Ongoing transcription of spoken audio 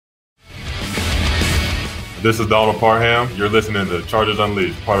This is Donald Parham. You're listening to Chargers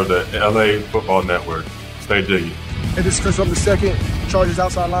Unleashed, part of the LA Football Network. Stay jiggy. And this is Chris Rupp II, Chargers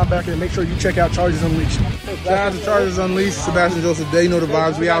outside linebacker, and make sure you check out Chargers Unleashed. Shout out to Chargers Unleashed, Sebastian Joseph. They know the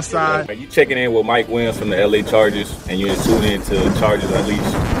vibes. We outside. You checking in with Mike Williams from the LA Chargers, and you're tuning in to Chargers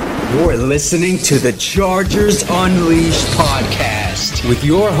Unleashed. You're listening to the Chargers Unleashed podcast with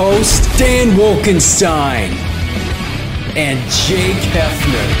your host, Dan Wolkenstein and Jake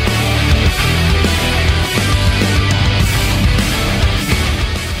Hefner.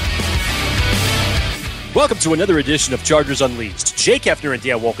 Welcome to another edition of Chargers Unleashed. Jake Hefner and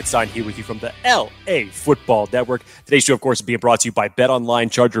Dan Wolkenstein here with you from the LA Football Network. Today's show, of course, is being brought to you by BetOnline,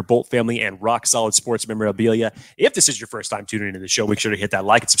 Charger Bolt Family, and Rock Solid Sports Memorabilia. If this is your first time tuning into the show, make sure to hit that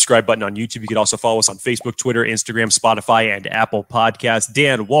like and subscribe button on YouTube. You can also follow us on Facebook, Twitter, Instagram, Spotify, and Apple Podcasts.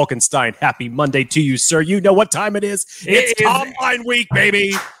 Dan Wolkenstein, happy Monday to you, sir. You know what time it is. It's Combine Week,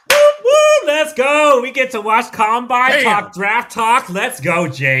 baby. Woo, let's go. We get to watch Combine, talk draft talk. Let's go,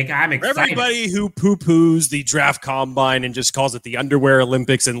 Jake. I'm excited. Everybody who poo-poos the draft Combine and just calls it the Underwear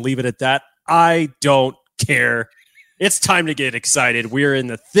Olympics and leave it at that, I don't care. It's time to get excited. We're in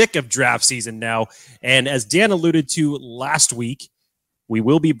the thick of draft season now. And as Dan alluded to last week, we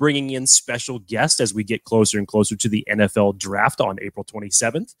will be bringing in special guests as we get closer and closer to the NFL draft on April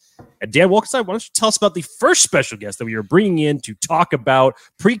 27th. And Dan Wolkenstein, why don't you tell us about the first special guest that we are bringing in to talk about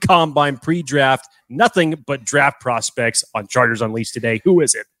pre-combine, pre-draft, nothing but draft prospects on Chargers Unleashed today. Who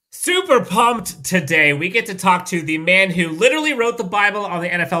is it? Super pumped today. We get to talk to the man who literally wrote the Bible on the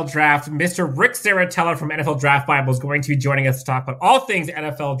NFL draft. Mr. Rick Saratella from NFL Draft Bible is going to be joining us to talk about all things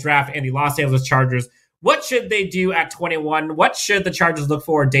NFL draft and the Los Angeles Chargers. What should they do at 21? What should the Chargers look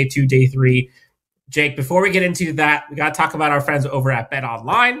for day 2, day 3? Jake, before we get into that, we got to talk about our friends over at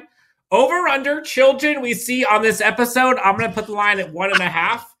BetOnline. Over under children we see on this episode, I'm going to put the line at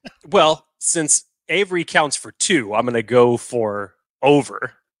 1.5. Well, since Avery counts for 2, I'm going to go for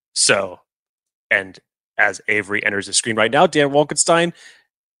over. So, and as Avery enters the screen right now, Dan Wolkenstein,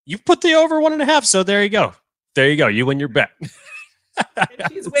 you've put the over 1.5. So there you go. There you go. You win your bet.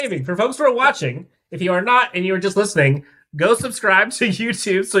 She's waving. For folks who are watching, if you are not and you are just listening, go subscribe to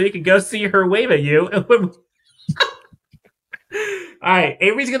YouTube so you can go see her wave at you. All right,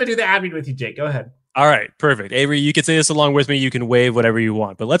 Avery's going to do the ad read with you, Jake. Go ahead. All right, perfect. Avery, you can say this along with me. You can wave whatever you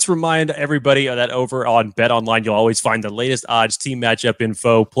want. But let's remind everybody that over on BetOnline, you'll always find the latest odds, team matchup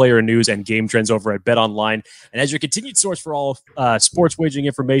info, player news, and game trends over at BetOnline. And as your continued source for all sports wagering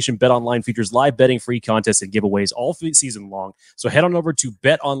information, BetOnline features live betting, free contests, and giveaways all season long. So head on over to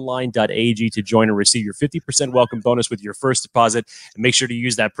betonline.ag to join and receive your 50% welcome bonus with your first deposit. And make sure to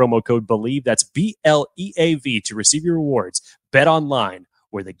use that promo code BELIEVE, that's BLEAV, to receive your rewards. BetOnline,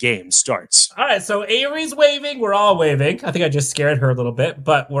 where the game starts. All right, so Avery's waving. We're all waving. I think I just scared her a little bit,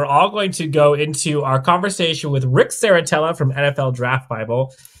 but we're all going to go into our conversation with Rick Saratella from NFL Draft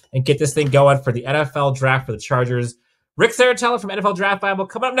Bible and get this thing going for the NFL draft for the Chargers. Rick Saratella from NFL Draft Bible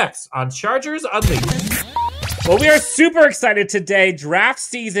coming up next on Chargers Unleashed. Well, we are super excited today. Draft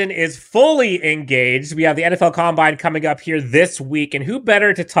season is fully engaged. We have the NFL Combine coming up here this week, and who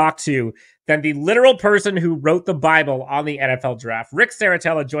better to talk to than the literal person who wrote the Bible on the NFL draft. Rick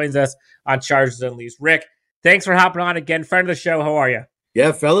Saratella joins us on Chargers Unleashed. Rick, thanks for hopping on again. Friend of the show, how are you?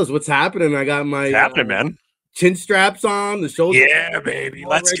 Yeah, fellas, what's happening? I got my man? Chin straps on, the shoulders. Yeah, baby.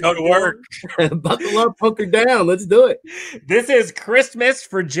 Let's go to work. Buckle up, poker down. Let's do it. This is Christmas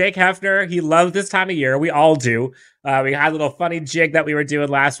for Jake Hefner. He loves this time of year. We all do. We had a little funny jig that we were doing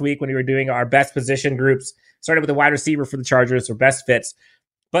last week when we were doing our best position groups. Started with the wide receiver for the Chargers, or best fits.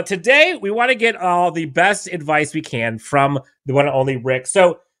 But today, we want to get all the best advice we can from the one and only Rick.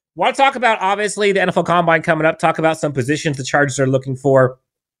 So, want to talk about, obviously, the NFL Combine coming up, talk about some positions the Chargers are looking for.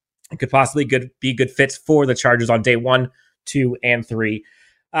 It could possibly be good fits for the Chargers on day 1, 2, and 3.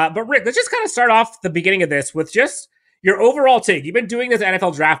 But, Rick, let's just kind of start off the beginning of this with just your overall take. You've been doing this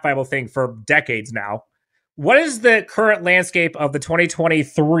NFL Draft Bible thing for decades now. What is the current landscape of the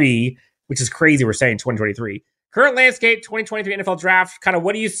 2023, which is crazy we're saying 2023, current landscape, 2023 NFL draft, kind of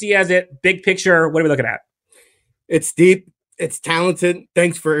what do you see as it? Big picture, what are we looking at? It's deep. It's talented.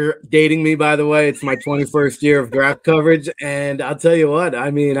 Thanks for dating me, by the way. It's my 21st year of draft coverage. And I'll tell you what,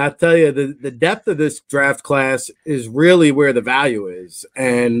 the depth of this draft class is really where the value is.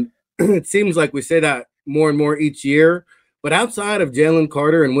 And it seems like we say that more and more each year. But outside of Jalen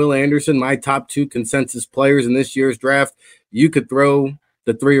Carter and Will Anderson, my top 2 consensus players in this year's draft, you could throw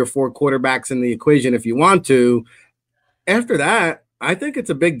the 3 or 4 quarterbacks in the equation if you want to. After that, I think it's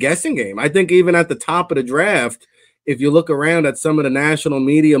a big guessing game. I think even at the top of the draft, if you look around at some of the national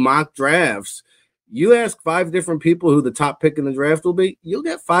media mock drafts, You ask 5 different people who the top pick in the draft will be, you'll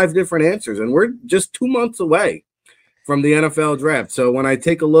get 5 different answers. And we're just 2 months away from the NFL draft. So when I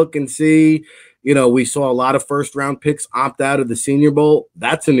take a look and see, we saw a lot of first-round picks opt out of the Senior Bowl,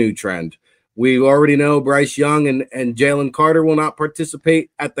 that's a new trend. We already know Bryce Young and Jalen Carter will not participate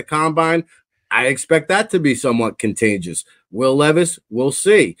at the Combine. I expect that to be somewhat contagious. Will Levis, we'll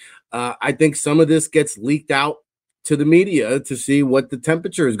see. I think some of this gets leaked out to the media to see what the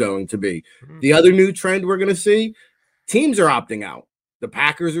temperature is going to be. The other new trend we're going to see, teams are opting out. The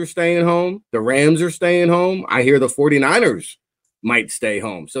Packers are staying home. The Rams are staying home. I hear the 49ers might stay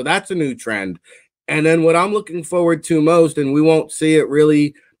home. So that's a new trend. And then what I'm looking forward to most, and we won't see it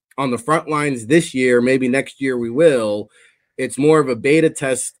really on the front lines this year, maybe next year we will, it's more of a beta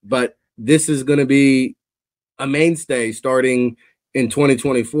test, but this is going to be a mainstay starting in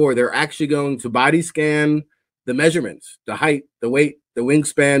 2024. They're actually going to body scan the measurements, the height, the weight, the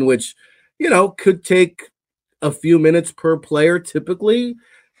wingspan, which, could take a few minutes per player typically,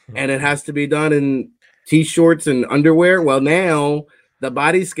 and it has to be done in T-shorts and underwear. Well, now the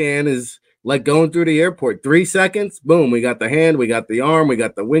body scan is like going through the airport. 3 seconds, boom, we got the hand, we got the arm, we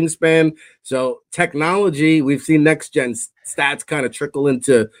got the wingspan. So technology, we've seen next-gen stats kind of trickle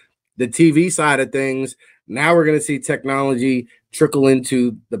into the TV side of things. Now we're going to see technology trickle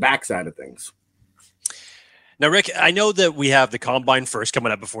into the backside of things. Now, Rick, I know that we have the Combine first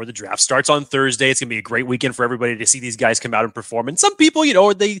coming up before the draft starts on Thursday. It's going to be a great weekend for everybody to see these guys come out and perform. And some people,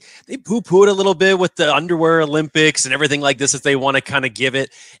 they poo-poo it a little bit with the underwear Olympics and everything like this if they want to kind of give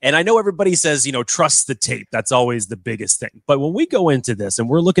it. And I know everybody says, trust the tape. That's always the biggest thing. But when we go into this and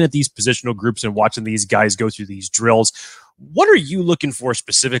we're looking at these positional groups and watching these guys go through these drills, what are you looking for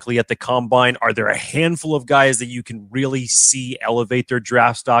specifically at the Combine? Are there a handful of guys that you can really see elevate their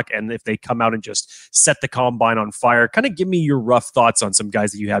draft stock? And if they come out and just set the Combine on fire, kind of give me your rough thoughts on some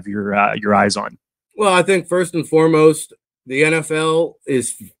guys that you have your eyes on. Well, I think first and foremost, the NFL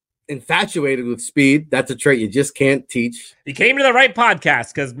is infatuated with speed. That's a trait you just can't teach. You came to the right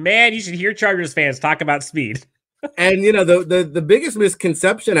podcast because, man, you should hear Chargers fans talk about speed. And, the biggest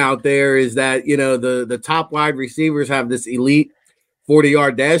misconception out there is that, the top wide receivers have this elite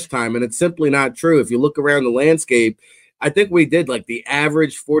 40-yard dash time, and it's simply not true. If you look around the landscape, I think we did like the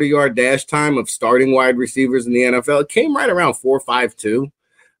average 40-yard dash time of starting wide receivers in the NFL. It came right around 4.52,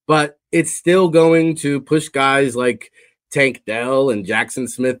 but it's still going to push guys like Tank Dell and Jackson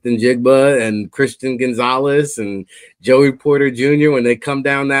Smith and Jigba and Christian Gonzalez and Joey Porter Jr. when they come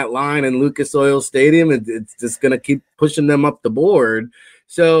down that line in Lucas Oil Stadium, it's just going to keep pushing them up the board.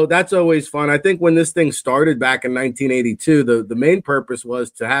 So that's always fun. I think when this thing started back in 1982, the main purpose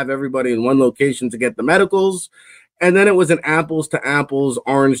was to have everybody in one location to get the medicals. And then it was an apples to apples,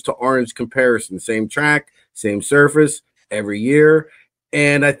 orange to orange comparison. Same track, same surface every year.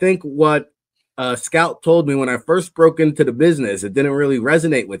 And I think what Scout told me when I first broke into the business, it didn't really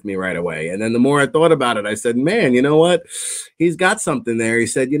resonate with me right away. And then the more I thought about it, I said, man, you know what? He's got something there. He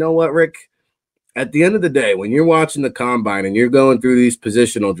said, you know what, Rick? At the end of the day, when you're watching the Combine and you're going through these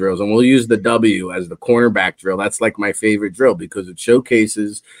positional drills, and we'll use the W as the cornerback drill, that's like my favorite drill because it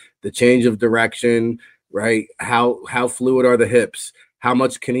showcases the change of direction, right? How fluid are the hips? How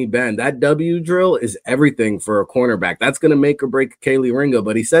much can he bend? That W drill is everything for a cornerback. That's going to make or break Kelee Ringo.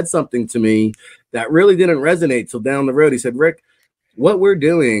 But he said something to me that really didn't resonate till down the road. He said, Rick, what we're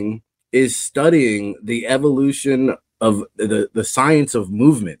doing is studying the evolution of the science of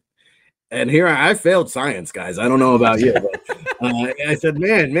movement. And here I failed science, guys. I don't know about you. But, I said,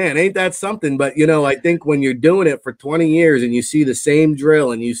 man, ain't that something? But, I think when you're doing it for 20 years and you see the same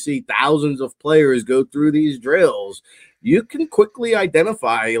drill and you see thousands of players go through these drills, you can quickly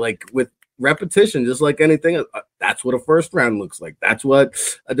identify, like with repetition, just like anything. That's what a first round looks like. That's what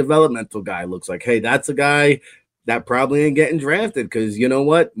a developmental guy looks like. Hey, that's a guy that probably ain't getting drafted because you know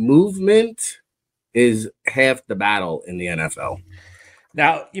what? Movement is half the battle in the NFL.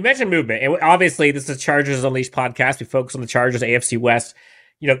 Now, you mentioned movement, and obviously this is Chargers Unleashed podcast. We focus on the Chargers, AFC West.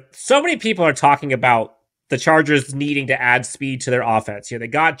 So many people are talking about the Chargers needing to add speed to their offense. They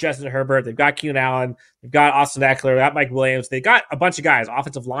got Justin Herbert, they've got Keenan Allen, they've got Austin Eckler, they've got Mike Williams, they got a bunch of guys.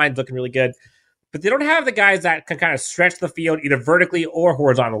 Offensive line looking really good, but they don't have the guys that can kind of stretch the field either vertically or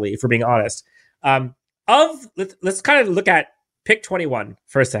horizontally, if we're being honest. Let's kind of look at pick 21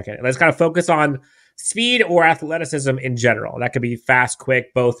 for a second. Let's kind of focus on speed or athleticism in general. That could be fast,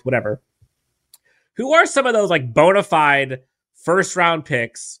 quick, both, whatever. Who are some of those like bona fide first round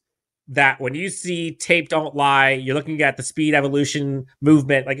picks that when you see tape don't lie, you're looking at the speed, evolution,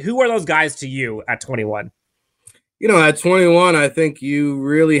 movement, like who are those guys to you at 21? At 21, I think you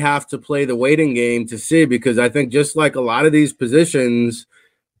really have to play the waiting game to see, because I think just like a lot of these positions,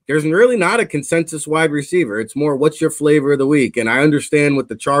 there's really not a consensus wide receiver. It's more what's your flavor of the week. And I understand what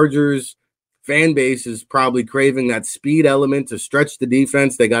the Chargers fan base is probably craving, that speed element to stretch the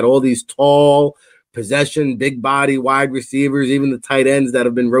defense. They got all these tall possession, big body wide receivers, even the tight ends that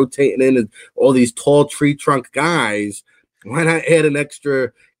have been rotating in, all these tall tree trunk guys. Why not add an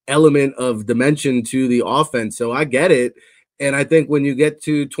extra element of dimension to the offense? So I get it. And I think when you get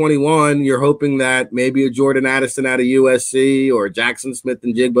to 21, you're hoping that maybe a Jordan Addison out of USC or Jackson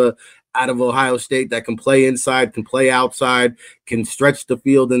Smith-Njigba out of Ohio State that can play inside, can play outside, can stretch the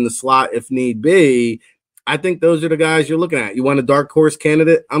field in the slot if need be. I think those are the guys you're looking at. You want a dark horse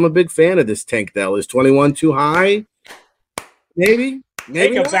candidate? I'm a big fan of this Tank Dell. Is 21 too high? Maybe.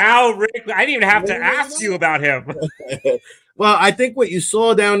 Take a bow, Rick. I didn't even have to ask you about him. Well, I think what you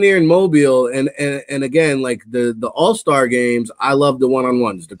saw down there in Mobile, and again, like the All-Star games, I love the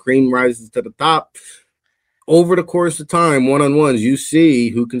one-on-ones. The cream rises to the top. Over the course of time, one-on-ones, you see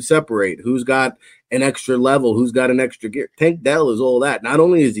who can separate, who's got an extra level, who's got an extra gear. Tank Dell is all that. Not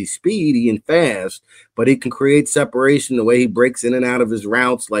only is he speedy and fast, but he can create separation the way he breaks in and out of his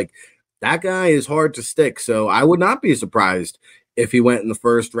routes. Like, that guy is hard to stick. So I would not be surprised if he went in the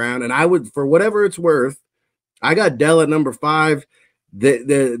first round. And I would, for whatever it's worth, I got Dell at number 5.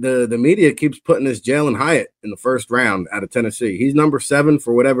 The media keeps putting this Jalen Hyatt in the first round out of Tennessee. He's number 7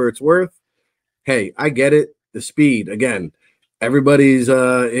 for whatever it's worth. Hey, I get it. The speed, again, everybody's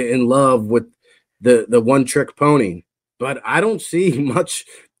in love with the one-trick pony. But I don't see much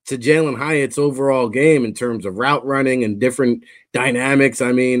to Jalen Hyatt's overall game in terms of route running and different dynamics.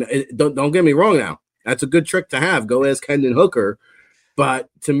 I mean, don't get me wrong now. That's a good trick to have. Go ask Hendon Hooker. But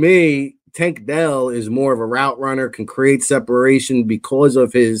to me, Tank Dell is more of a route runner, can create separation because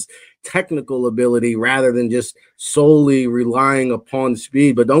of his technical ability rather than just solely relying upon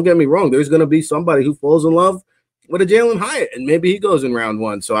speed. But don't get me wrong, there's going to be somebody who falls in love with a Jalen Hyatt, and maybe he goes in round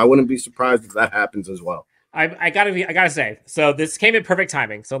 1. So I wouldn't be surprised if that happens as well. I gotta say, so this came in perfect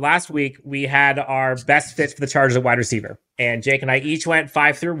timing. So last week we had our best fits for the Chargers at wide receiver, and Jake and I each went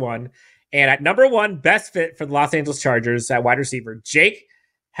 5 through 1. And at number 1, best fit for the Los Angeles Chargers at wide receiver, Jake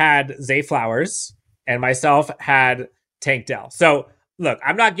had Zay Flowers, and myself had Tank Dell. So look,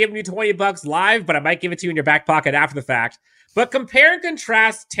 I'm not giving you $20 live, but I might give it to you in your back pocket after the fact. But compare and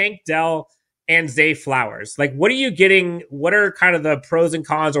contrast Tank Dell and Zay Flowers. Like, what are you getting? What are kind of the pros and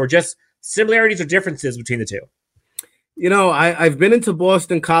cons, or just similarities or differences between the two? You know, I've been into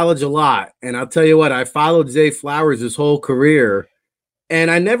Boston College a lot, and I'll tell you what, I followed Zay Flowers his whole career. And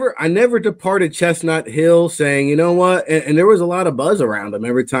I never departed Chestnut Hill saying, you know what? And there was a lot of buzz around him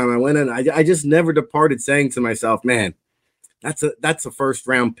every time I went in. I just never departed saying to myself, man, that's a first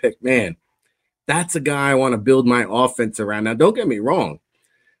round pick, man. That's a guy I want to build my offense around. Now, don't get me wrong.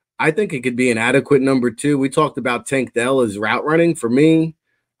 I think it could be an adequate number 2. We talked about Tank Dell as route running. For me,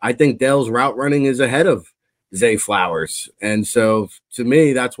 I think Dell's route running is ahead of Zay Flowers. And so to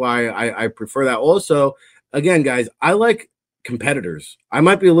me, that's why I prefer that. Also, again, guys, I like competitors. I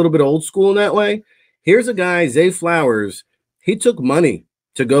might be a little bit old school in that way. Here's a guy, Zay Flowers. He took money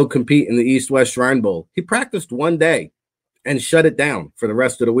to go compete in the East-West Shrine Bowl. He practiced one day and shut it down for the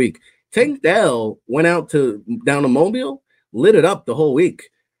rest of the week. Tank Dell went down to Mobile, lit it up the whole week,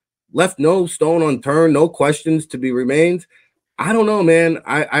 left no stone unturned, no questions to be remained. I don't know, man.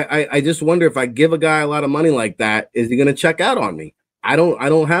 I just wonder if I give a guy a lot of money like that, is he going to check out on me? I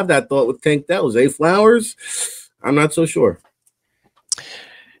don't have that thought with Tank Dell. Zay Flowers, I'm not so sure.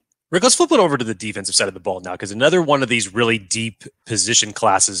 Rick, let's flip it over to the defensive side of the ball now, because another one of these really deep position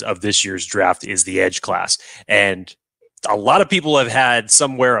classes of this year's draft is the edge class. And a lot of people have had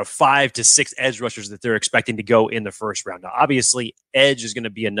somewhere of 5 to 6 edge rushers that they're expecting to go in the first round. Now, obviously, edge is going to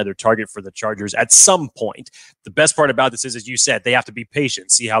be another target for the Chargers at some point. The best part about this is, as you said, they have to be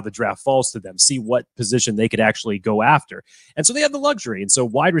patient, see how the draft falls to them, see what position they could actually go after. And so they have the luxury. And so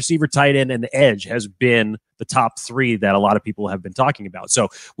wide receiver, tight end, and edge has been the top 3 that a lot of people have been talking about. So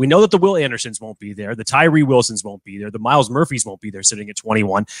we know that the Will Andersons won't be there. The Tyree Wilsons won't be there. The Miles Murphys won't be there sitting at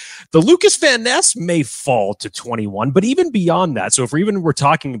 21. The Lucas Van Ness may fall to 21, but even beyond that, so if we're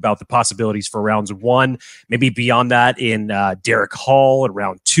talking about the possibilities for rounds 1, maybe beyond that in Derek Hall at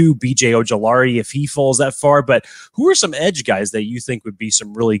round 2, BJ Ojolari, if he falls that far. But who are some edge guys that you think would be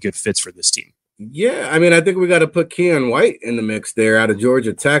some really good fits for this team? Yeah, I mean, I think we got to put Keon White in the mix there out of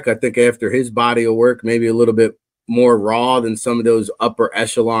Georgia Tech. I think after his body of work, maybe a little bit more raw than some of those upper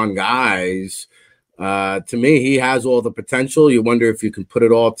echelon guys. To me, he has all the potential. You wonder if you can put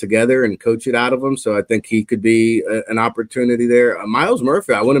it all together and coach it out of him. So I think he could be an opportunity there. Miles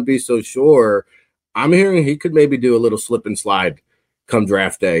Murphy, I wouldn't be so sure. I'm hearing he could maybe do a little slip and slide come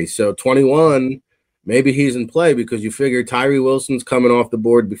draft day. So 21, maybe he's in play because you figure Tyree Wilson's coming off the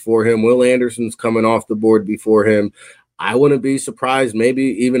board before him. Will Anderson's coming off the board before him. I wouldn't be surprised maybe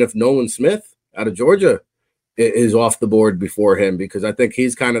even if Nolan Smith out of Georgia is off the board before him, because I think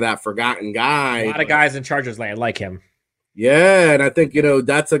he's kind of that forgotten guy. A lot of guys in Chargers land like him. Yeah, and I think,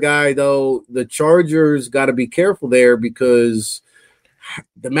 that's a guy, though, the Chargers got to be careful there because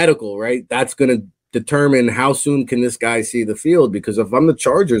the medical, right? That's going to determine how soon can this guy see the field, because if I'm the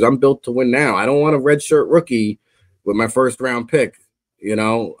Chargers, I'm built to win now. I don't want a redshirt rookie with my first round pick.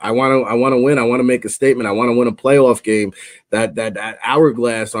 I want to win. I want to make a statement. I want to win a playoff game. That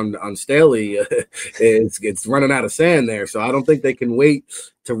hourglass on Staley, it's running out of sand there. So I don't think they can wait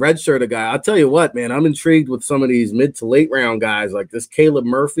to redshirt a guy. I'll tell you what, man, I'm intrigued with some of these mid to late round guys like this Caleb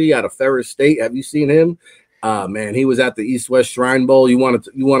Murphy out of Ferris State. Have you seen him? Man, he was at the East West Shrine Bowl. You want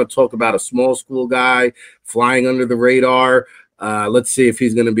to talk about a small school guy flying under the radar. Let's see if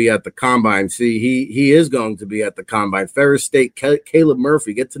he's going to be at the combine. See, he is going to be at the combine. Ferris State, Caleb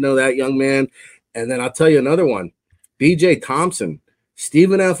Murphy. Get to know that young man. And then I'll tell you another one, B.J. Thompson,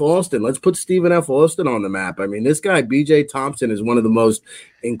 Stephen F. Austin. Let's put Stephen F. Austin on the map. I mean, this guy, B.J. Thompson, is one of the most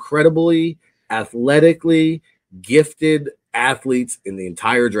incredibly athletically gifted athletes in the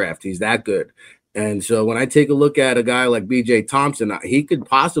entire draft. He's that good. And so when I take a look at a guy like B.J. Thompson, he could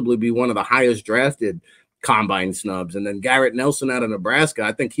possibly be one of the highest drafted combine snubs. And then Garrett Nelson out of Nebraska,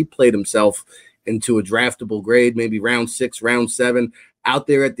 I think he played himself into a draftable grade, maybe round 6, round 7, out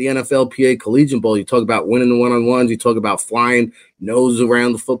there at the NFLPA Collegiate Bowl. You talk about winning the one-on-ones, you talk about flying, nose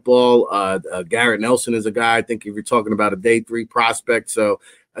around the football. Garrett Nelson is a guy, I think if you're talking about a day 3 prospect. So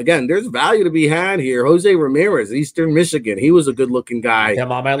again, there's value to be had here. Jose Ramirez, Eastern Michigan. He was a good-looking guy.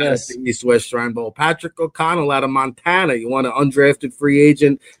 I'm on my list. East West Shrine Bowl. Patrick O'Connell out of Montana. You want an undrafted free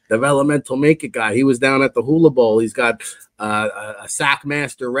agent, developmental make it guy. He was down at the Hula Bowl. He's got a sack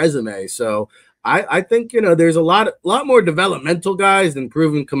master resume. So I think, there's a lot more developmental guys than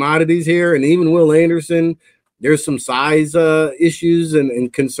proven commodities here. And even Will Anderson, there's some size issues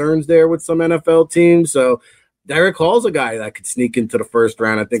and concerns there with some NFL teams. So Derek Hall's a guy that could sneak into the first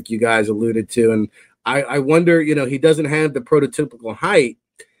round, I think you guys alluded to. And I wonder, he doesn't have the prototypical height,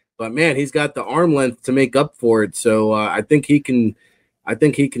 but man, he's got the arm length to make up for it. So I think he can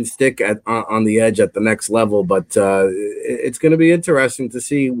stick on the edge at the next level. But it's going to be interesting to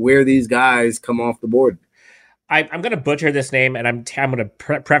see where these guys come off the board. I'm going to butcher this name, and I'm going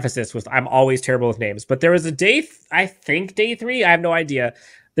to preface this with I'm always terrible with names. But there was a day 3. I have no idea.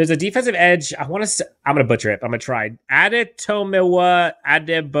 There's a defensive edge. I'm going to butcher it. I'm going to try. Adetomiwa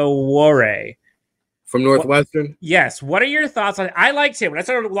Adebawore. From Northwestern? Yes. What are your thoughts on it? I liked him. When I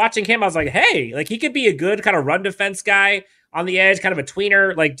started watching him, I was like, hey, he could be a good kind of run defense guy on the edge, kind of a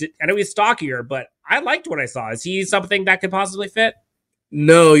tweener. I know he's stockier, but I liked what I saw. Is he something that could possibly fit?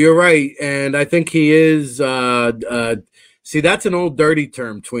 No, you're right. And I think he is see, that's an old dirty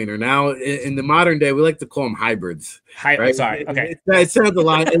term, tweener. Now, in the modern day, we like to call them hybrids. Right? Sorry. Okay. It sounds a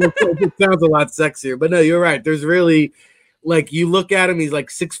lot. It sounds a lot sexier. But no, you're right. There's really, you look at him, he's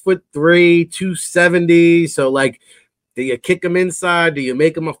 6'3", 270. So, do you kick him inside? Do you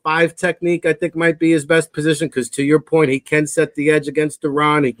make him a 5 technique? I think might be his best position because, to your point, he can set the edge against the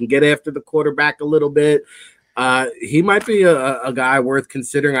run. He can get after the quarterback a little bit. He might be a guy worth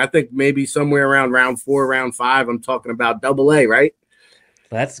considering. I think maybe somewhere around round 4, round 5. I'm talking about AA, right?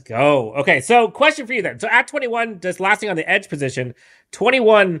 Let's go. Okay, so question for you then. So at 21, just last thing on the edge position,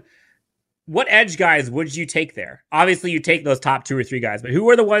 21, what edge guys would you take there? Obviously, you take those top 2 or 3 guys, but who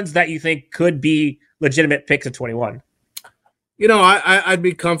are the ones that you think could be legitimate picks at 21? I'd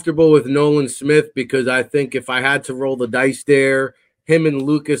be comfortable with Nolan Smith because I think if I had to roll the dice there, him and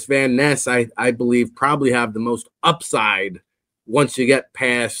Lucas Van Ness, I believe, probably have the most upside once you get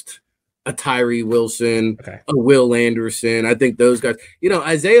past a Tyree Wilson, a Will Anderson. I think those guys,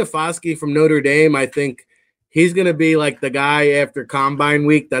 Isaiah Foskey from Notre Dame, I think he's going to be the guy after Combine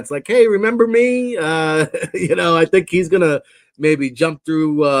Week that's hey, remember me? I think he's going to maybe jump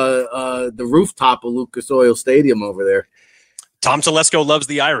through the rooftop of Lucas Oil Stadium over there. Tom Telesco loves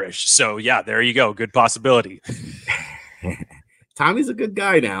the Irish. So, yeah, there you go. Good possibility. Tommy's a good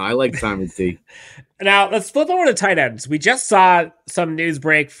guy now. I like Tommy T. Now, let's flip over to tight ends. We just saw some news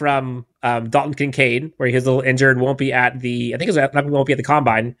break from Dalton Kincaid, where he's a little injured, won't be at the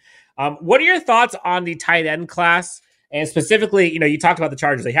Combine. What are your thoughts on the tight end class? And specifically, you talked about the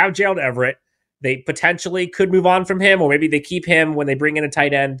Chargers. They have Gerald Everett. They potentially could move on from him, or maybe they keep him when they bring in a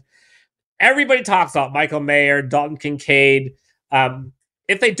tight end. Everybody talks about Michael Mayer, Dalton Kincaid.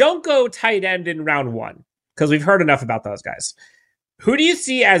 If they don't go tight end in round 1, because we've heard enough about those guys, who do you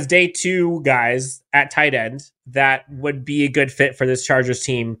see as day 2 guys at tight end that would be a good fit for this Chargers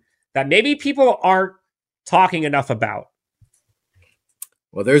team that maybe people aren't talking enough about?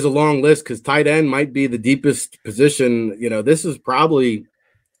 Well, there's a long list because tight end might be the deepest position. This is probably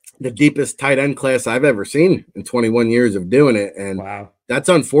the deepest tight end class I've ever seen in 21 years of doing it. And wow, that's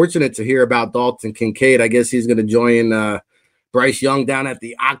unfortunate to hear about Dalton Kincaid. I guess he's going to join Bryce Young down at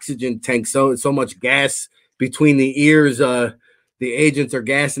the oxygen tank. So much gas between the ears. The agents are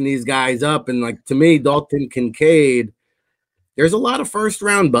gassing these guys up. And like, to me, Dalton Kincaid, there's a lot of first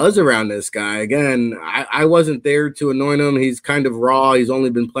round buzz around this guy. Again, I wasn't there to anoint him. He's kind of raw. He's only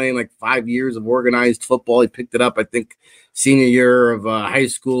been playing like 5 years of organized football. He picked it up, I think, senior year of high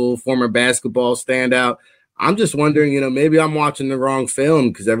school, former basketball standout. I'm just wondering, maybe I'm watching the wrong film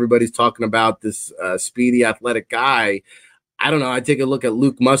because everybody's talking about this speedy, athletic guy. I don't know. I take a look at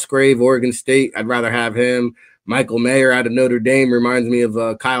Luke Musgrave, Oregon State. I'd rather have him. Michael Mayer out of Notre Dame reminds me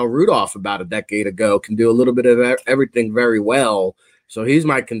of Kyle Rudolph about a decade ago. Can do a little bit of everything very well. So he's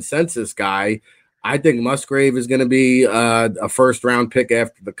my consensus guy. I think Musgrave is going to be a first-round pick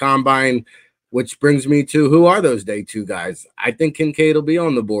after the combine, which brings me to who are those day two guys? I think Kincaid will be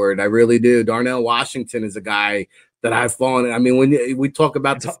on the board. I really do. Darnell Washington is a guy that I've fallen. I mean, when we talk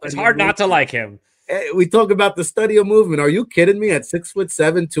about it's hard not to like him. We talk about the study of movement. Are you kidding me? At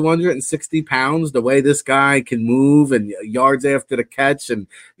 6'7", 260 pounds, the way this guy can move and yards after the catch. And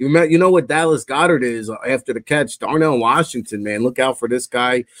you know what Dallas Goedert is after the catch. Darnell Washington, man, look out for this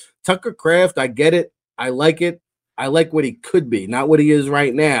guy. Tucker Kraft, I get it. I like it. I like what he could be, not what he is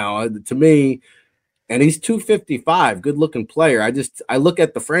right now. To me, and he's 255, good-looking player. I look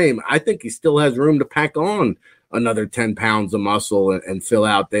at the frame. I think he still has room to pack on another 10 pounds of muscle and fill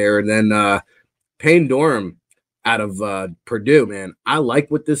out there. And then Payne Durham out of Purdue, man. I like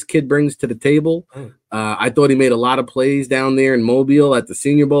what this kid brings to the table. I thought he made a lot of plays down there in Mobile at the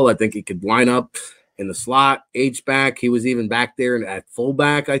Senior Bowl. I think he could line up in the slot, H-back. He was even back there at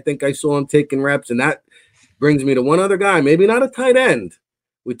fullback. I think I saw him taking reps. And that brings me to one other guy, maybe not a tight end.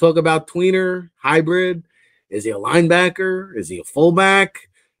 We talk about tweener, hybrid. Is he a linebacker? Is he a fullback?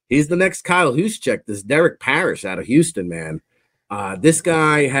 He's the next Kyle Juszczyk, this Derek Parrish out of Houston, man. This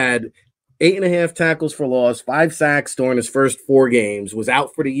guy had 8.5 tackles for loss, 5 sacks during his first 4 games, was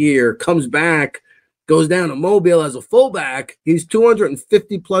out for the year, comes back, goes down to Mobile as a fullback. He's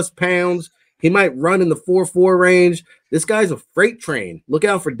 250-plus pounds. He might run in the 4.4 range. This guy's a freight train. Look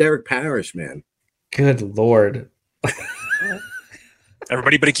out for Derek Parrish, man. Good Lord.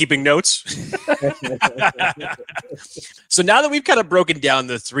 Everybody been keeping notes? So now that we've kind of broken down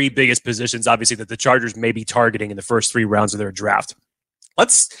the 3 biggest positions, obviously, that the Chargers may be targeting in the first 3 rounds of their draft,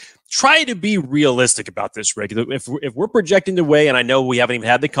 let's try to be realistic about this, Rick. If we're projecting the way, and I know we haven't even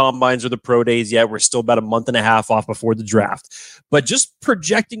had the combines or the pro days yet, we're still about a month and a half off before the draft, but just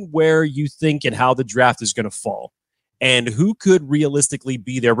projecting where you think and how the draft is going to fall and who could realistically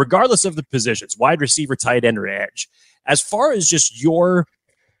be there, regardless of the positions, wide receiver, tight end, or edge. As far as just your,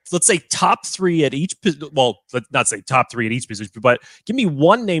 let's say, top 3 at each, well, let's not say top 3 at each position, but give me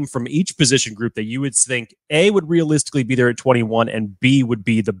one name from each position group that you would think A, would realistically be there at 21, and B, would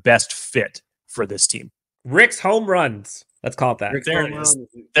be the best fit for this team. Rick's home runs. Let's call it that. There it is.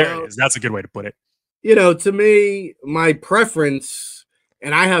 There it is. That's a good way to put it. To me, my preference,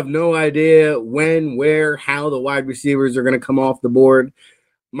 and I have no idea when, where, how the wide receivers are going to come off the board.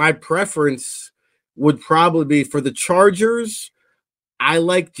 My preference would probably be for the Chargers. I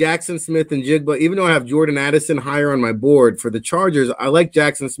like Jackson Smith and Jigba, even though I have Jordan Addison higher on my board. For the Chargers, I like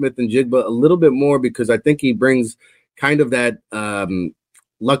Jackson Smith and Jigba a little bit more because I think he brings kind of that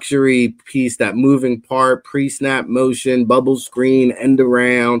luxury piece, that moving part, pre-snap motion, bubble screen, end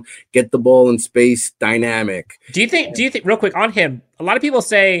around, get the ball in space dynamic. Do you think, real quick on him, a lot of people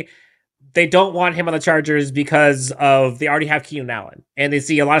say they don't want him on the Chargers because of they already have Keenan Allen and they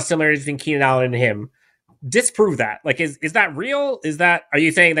see a lot of similarities between Keenan Allen and him. Disprove that. Like, is that real? Are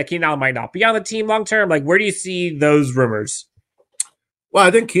you saying that Keenan Allen might not be on the team long term? Like, where do you see those rumors? Well,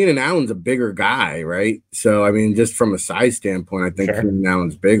 I think Keenan Allen's a bigger guy, right? So, I mean, just from a size standpoint, I think Sure. Keenan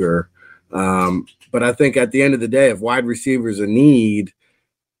Allen's bigger. But I think at the end of the day, if wide receivers a need,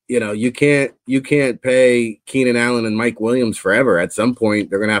 you can't pay Keenan Allen and Mike Williams forever. At some point,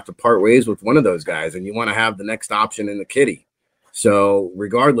 they're going to have to part ways with one of those guys, and you want to have the next option in the kitty. So,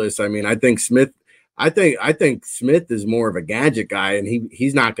 regardless, I mean, I think Smith is more of a gadget guy, and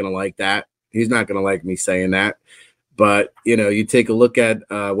he's not going to like that. He's not going to like me saying that. But, you take a look at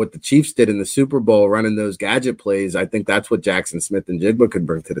what the Chiefs did in the Super Bowl running those gadget plays. I think that's what Jackson Smith and Jigba could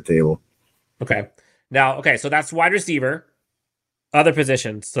bring to the table. Okay. So that's wide receiver. Other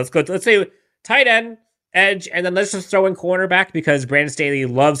positions. Let's go. Let's say tight end, edge, and then let's just throw in cornerback because Brandon Staley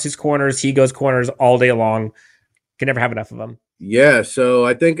loves his corners. He goes corners all day long. Can never have enough of them. Yeah, so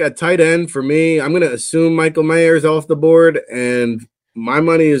I think at tight end for me, I'm going to assume Michael Mayer's off the board, and my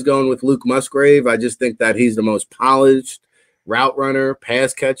money is going with Luke Musgrave. I just think that he's the most polished route runner,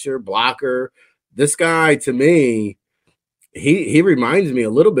 pass catcher, blocker. This guy, to me, he reminds me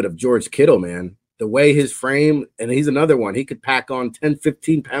a little bit of George Kittle, man. The way his frame, and he's another one. He could pack on 10,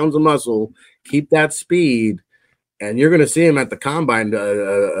 15 pounds of muscle, keep that speed, and you're going to see him at the combine.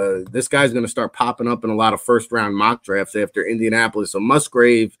 This guy's going to start popping up in a lot of first-round mock drafts after Indianapolis. So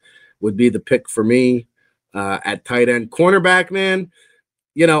Musgrave would be the pick for me at tight end. Cornerback, man,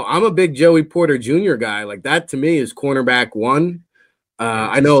 you know, I'm a big Joey Porter Jr. guy. Like, that to me is cornerback one.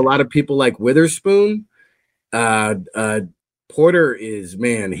 I know a lot of people like Witherspoon. Porter is,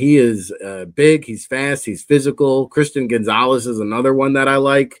 man, he is big. He's fast. He's physical. Christian Gonzalez is another one that I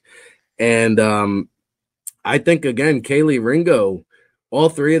like. And I think, again, Kaylee Ringo, all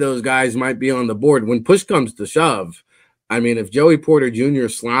three of those guys might be on the board. When push comes to shove, I mean, if Joey Porter Jr.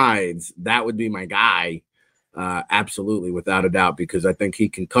 slides, that would be my guy. Absolutely, without a doubt, because I think he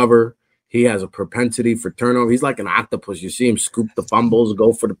can cover. He has a propensity for turnover. He's like an octopus. You see him scoop the fumbles,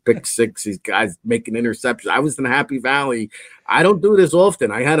 go for the pick six. These guys making interceptions. I was in Happy Valley. I don't do this often.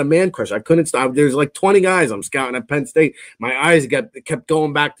 I had a man crush. I couldn't stop. There's like 20 guys I'm scouting at Penn State. My eyes kept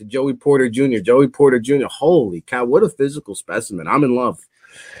going back to Joey Porter Jr. Joey Porter Jr. Holy cow, what a physical specimen. I'm in love.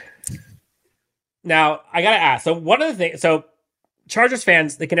 Now, I got to ask. So one of the things, so Chargers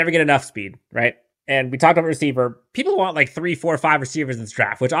fans, they can never get enough speed, right? And we talked about receiver. People want like 3, 4, 5 receivers in this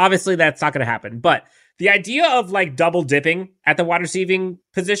draft, which obviously that's not going to happen. But the idea of like double dipping at the wide receiving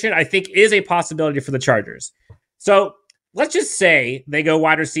position, I think, is a possibility for the Chargers. So let's just say they go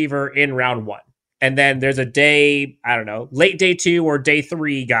wide receiver in round 1. And then there's a day, I don't know, late day 2 or day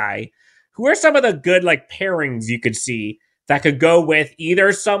 3 guy. Who are some of the good like pairings you could see that could go with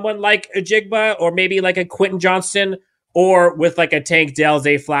either someone like a Jigba or maybe like a Quentin Johnston, or with like a Tank Dell,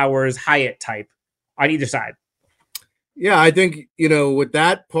 Zay Flowers, Hyatt type on either side? Yeah, I think, you know, with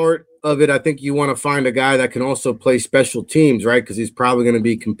that part of it, I think you want to find a guy that can also play special teams, right? Because he's probably going to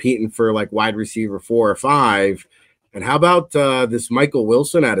be competing for like wide receiver 4 or 5. And how about this Michael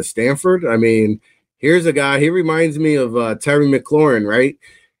Wilson out of Stanford? I mean, here's a guy, he reminds me of Terry McLaurin, right?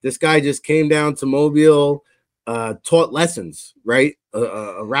 This guy just came down to Mobile, taught lessons, right?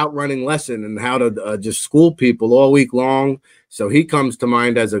 A route running lesson and how to just school people all week long. So he comes to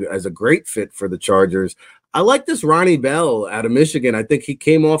mind as a great fit for the Chargers. I like this Ronnie Bell out of Michigan. I think he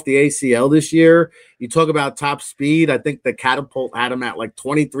came off the ACL this year. You talk about top speed. I think the catapult had him at like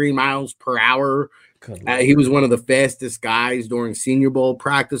 23 miles per hour. He was one of the fastest guys during Senior Bowl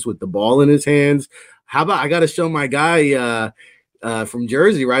practice with the ball in his hands. How about I got to show my guy from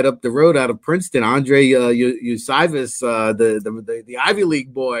Jersey, right up the road out of Princeton, Andre Usivas, the Ivy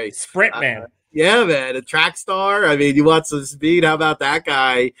League boy, sprint man. Yeah, man, a track star. I mean, you want some speed? How about that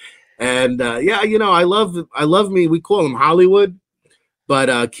guy? And yeah, you know, I love me. We call him Hollywood, but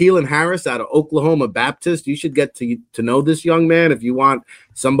Keelan Harris out of Oklahoma Baptist. You should get to know this young man if you want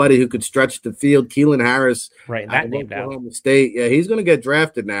somebody who could stretch the field. Keelan Harris, right? That name Oklahoma State. Yeah, he's going to get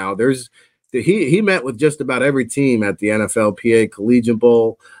drafted now. He met with just about every team at the NFLPA Collegiate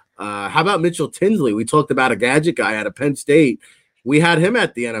Bowl. How about Mitchell Tinsley? We talked about a gadget guy out of Penn State. We had him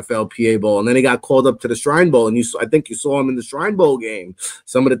at the NFLPA Bowl, and then he got called up to the Shrine Bowl, and I think you saw him in the Shrine Bowl game.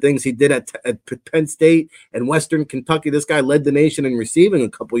 Some of the things he did at Penn State and Western Kentucky. This guy led the nation in receiving a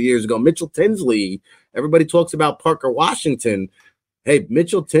couple years ago. Mitchell Tinsley. Everybody talks about Parker Washington. Hey,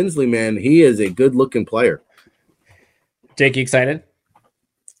 Mitchell Tinsley, man, he is a good-looking player. Jake, you excited?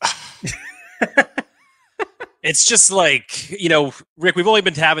 It's just like, you know, Rick, we've only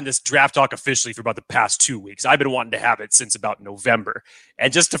been having this draft talk officially for about the past 2 weeks. I've been wanting to have it since about November.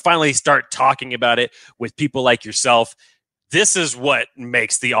 And just to finally start talking about it with people like yourself, this is what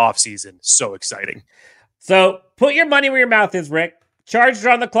makes the offseason so exciting. So put your money where your mouth is, Rick. Chargers are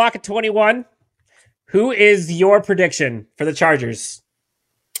on the clock at 21. Who is your prediction for the Chargers?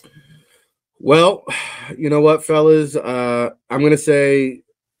 Well, you know what, fellas? I'm going to say,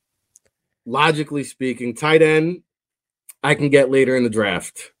 logically speaking, tight end, I can get later in the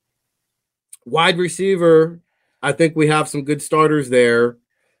draft. Wide receiver, I think we have some good starters there,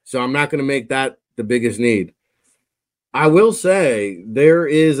 so I'm not going to make that the biggest need. I will say there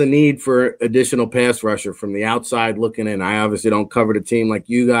is a need for additional pass rusher from the outside looking in. I obviously don't cover the team like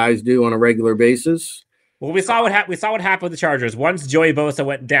you guys do on a regular basis. Well, we saw what happened with the Chargers. Once Joey Bosa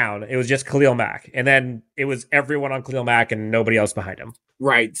went down, it was just Khalil Mack, and then it was everyone on Khalil Mack and nobody else behind him.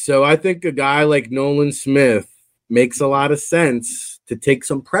 Right. So I think a guy like Nolan Smith makes a lot of sense to take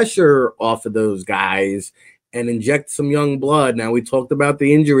some pressure off of those guys and inject some young blood. Now, we talked about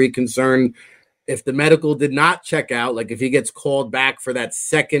the injury concern if the medical did not check out, like if he gets called back for that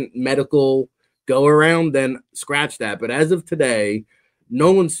second medical go around, then scratch that. But as of today,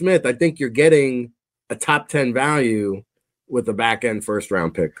 Nolan Smith, I think you're getting a top 10 value with a back end first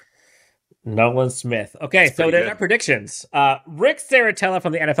round pick. Nolan Smith. Okay, so there's our predictions. Rick Saratella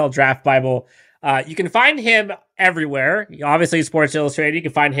from the NFL Draft Bible. You can find him everywhere. Obviously, Sports Illustrated. You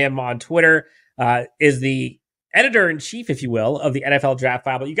can find him on Twitter. Is the editor-in-chief, if you will, of the NFL Draft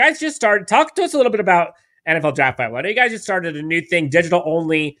Bible. You guys just started. Talk to us a little bit about NFL Draft Bible. I know you guys just started a new thing, digital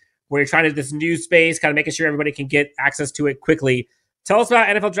only, where you're trying to this new space, kind of making sure everybody can get access to it quickly. Tell us about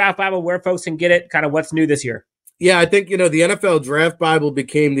NFL Draft Bible, where folks can get it, kind of what's new this year. Yeah, I think, the NFL Draft Bible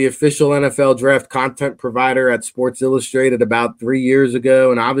became the official NFL Draft content provider at Sports Illustrated about 3 years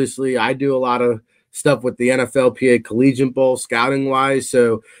ago. And obviously, I do a lot of stuff with the NFLPA Collegiate Bowl scouting-wise.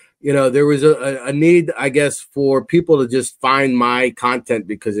 So, there was a need, I guess, for people to just find my content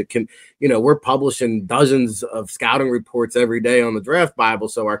because it can, we're publishing dozens of scouting reports every day on the Draft Bible.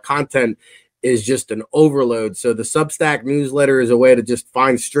 So our content is just an overload. So the Substack newsletter is a way to just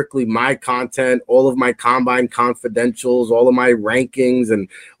find strictly my content, all of my combine confidentials, all of my rankings. And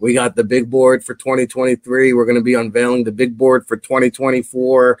we got the big board for 2023. We're going to be unveiling the big board for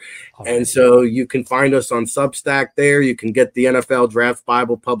 2024. And so you can find us on Substack there. You can get the NFL Draft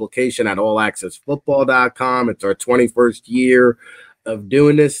Bible publication at allaccessfootball.com. It's our 21st year of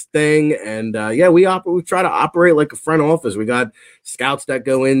doing this thing. And we try to operate like a front office. We got scouts that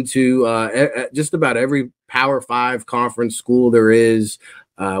go into just about every Power 5 conference school there is.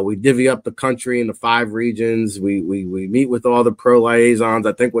 We divvy up the country into 5 regions. We meet with all the pro liaisons.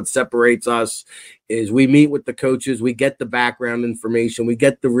 I think what separates us is we meet with the coaches. We get the background information. We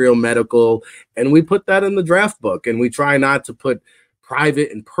get the real medical, and we put that in the draft book. And we try not to put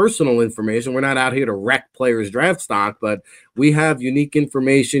private and personal information. We're not out here to wreck players' draft stock, but we have unique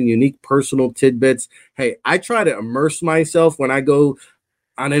information, unique personal tidbits. Hey, I try to immerse myself when I go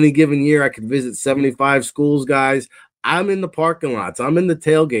on any given year. I could visit 75 schools, guys. I'm in the parking lots. I'm in the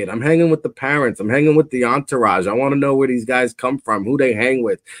tailgate. I'm hanging with the parents. I'm hanging with the entourage. I want to know where these guys come from, who they hang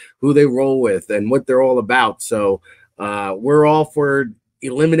with, who they roll with, and what they're all about. So we're all for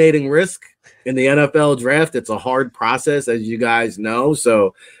eliminating risk. In the NFL draft, it's a hard process, as you guys know.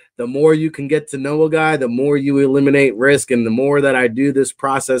 So the more you can get to know a guy, the more you eliminate risk. And the more that I do this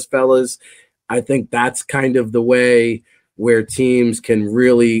process, fellas, I think that's kind of the way where teams can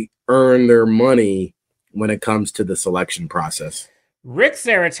really earn their money when it comes to the selection process. Rick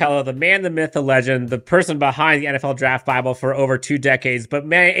Saratella, the man, the myth, the legend, the person behind the NFL Draft Bible for over 2 decades. But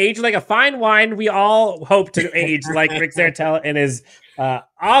man, age like a fine wine. We all hope to age like Rick Saratella in his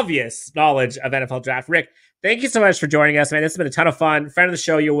obvious knowledge of NFL Draft. Rick, thank you so much for joining us, man. This has been a ton of fun. Friend of the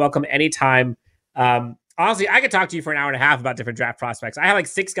show, you're welcome anytime. Honestly, I could talk to you for an hour and a half about different draft prospects. I have like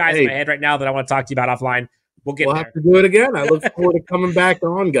 6 guys in my head right now that I want to talk to you about offline. We'll have to do it again. I look forward to coming back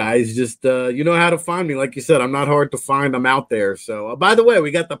on, guys. Just, you know how to find me. Like you said, I'm not hard to find. I'm out there. So, by the way,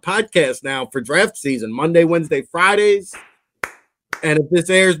 we got the podcast now for draft season, Monday, Wednesday, Fridays. And if this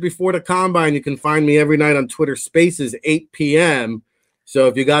airs before the combine, you can find me every night on Twitter Spaces, 8 p.m. So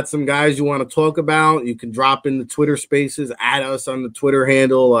if you got some guys you want to talk about, you can drop in the Twitter Spaces, add us on the Twitter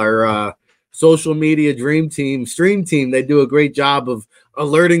handle, our social media stream team. They do a great job of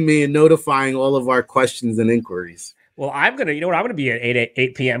alerting me and notifying all of our questions and inquiries. Well, I'm going to be at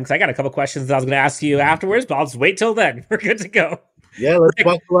 8 p.m. because I got a couple questions that I was going to ask you afterwards, but I'll just wait till then. We're good to go. Yeah, let's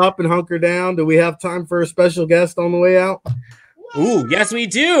buckle up and hunker down. Do we have time for a special guest on the way out? Ooh, yes, we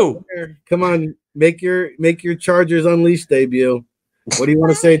do. Come on, make your Chargers Unleashed debut. What do you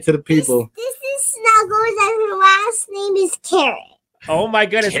want to say to the people? This is Snuggles, and her last name is Carrot. Oh my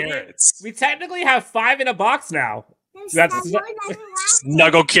goodness. Carrots. We technically have 5 in a box now.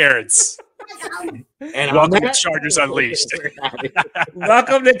 Snuggle Carrots. And welcome to Chargers Unleashed.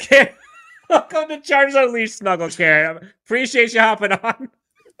 Welcome to Chargers Unleashed, Snuggle Carrot. Appreciate you hopping on.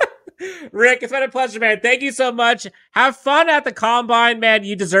 Rick, it's been a pleasure, man. Thank you so much. Have fun at the combine, man.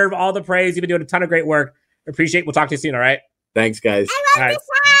 You deserve all the praise. You've been doing a ton of great work. Appreciate it. We'll talk to you soon, all right? Thanks, guys. I love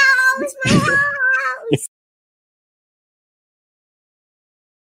this house. My house.